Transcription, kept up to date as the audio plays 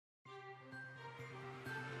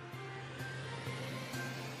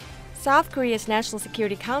South Korea's National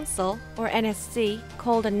Security Council, or NSC,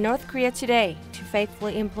 called on North Korea today to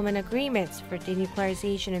faithfully implement agreements for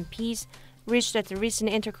denuclearization and peace reached at the recent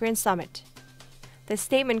Inter-Korean summit. The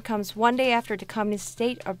statement comes one day after the communist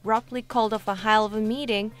state abruptly called off a high-level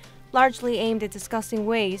meeting largely aimed at discussing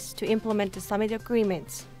ways to implement the summit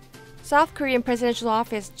agreements. South Korean Presidential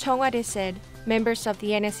Office Jong-un said members of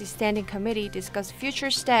the NSC Standing Committee discussed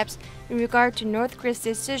future steps in regard to North Korea's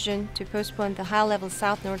decision to postpone the high-level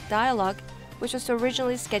South-North dialogue, which was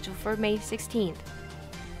originally scheduled for May 16th.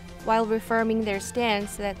 While reaffirming their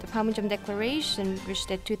stance that the Pyongyang Declaration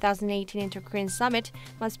reached at 2018 Inter-Korean Summit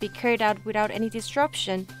must be carried out without any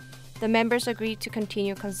disruption, the members agreed to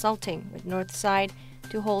continue consulting with North side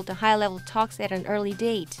to hold the high-level talks at an early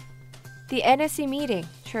date. The NSC meeting,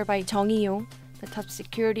 chaired by Jong-un, the top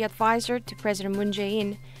security advisor to President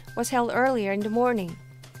Jae-in, was held earlier in the morning.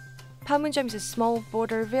 Pyongyang is a small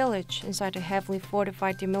border village inside a heavily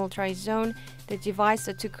fortified demilitarized zone that divides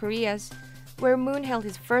the two Koreas, where Moon held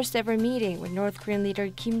his first-ever meeting with North Korean leader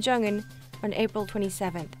Kim Jong-un on April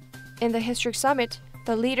 27th. In the historic summit,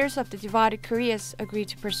 the leaders of the divided Koreas agreed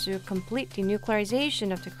to pursue complete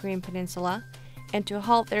denuclearization of the Korean peninsula and to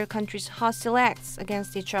halt their countries' hostile acts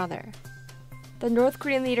against each other. The North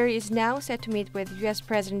Korean leader is now set to meet with U.S.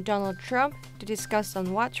 President Donald Trump to discuss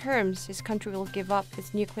on what terms his country will give up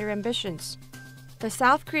its nuclear ambitions. The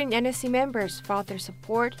South Korean NSC members vowed their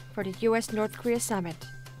support for the U.S.-North Korea summit.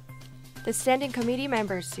 The Standing Committee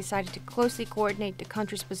members decided to closely coordinate the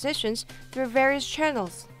country's positions through various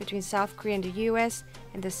channels between South Korea and the U.S.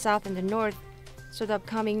 and the South and the North, so the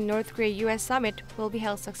upcoming North Korea-U.S. summit will be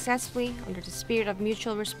held successfully under the spirit of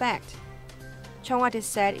mutual respect. Jong-un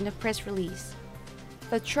said in a press release.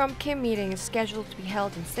 The Trump-Kim meeting is scheduled to be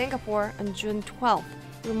held in Singapore on June 12th.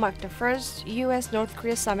 It will mark the first U.S.-North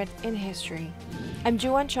Korea summit in history. I'm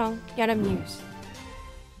Joo-won Chung, Yonhap News.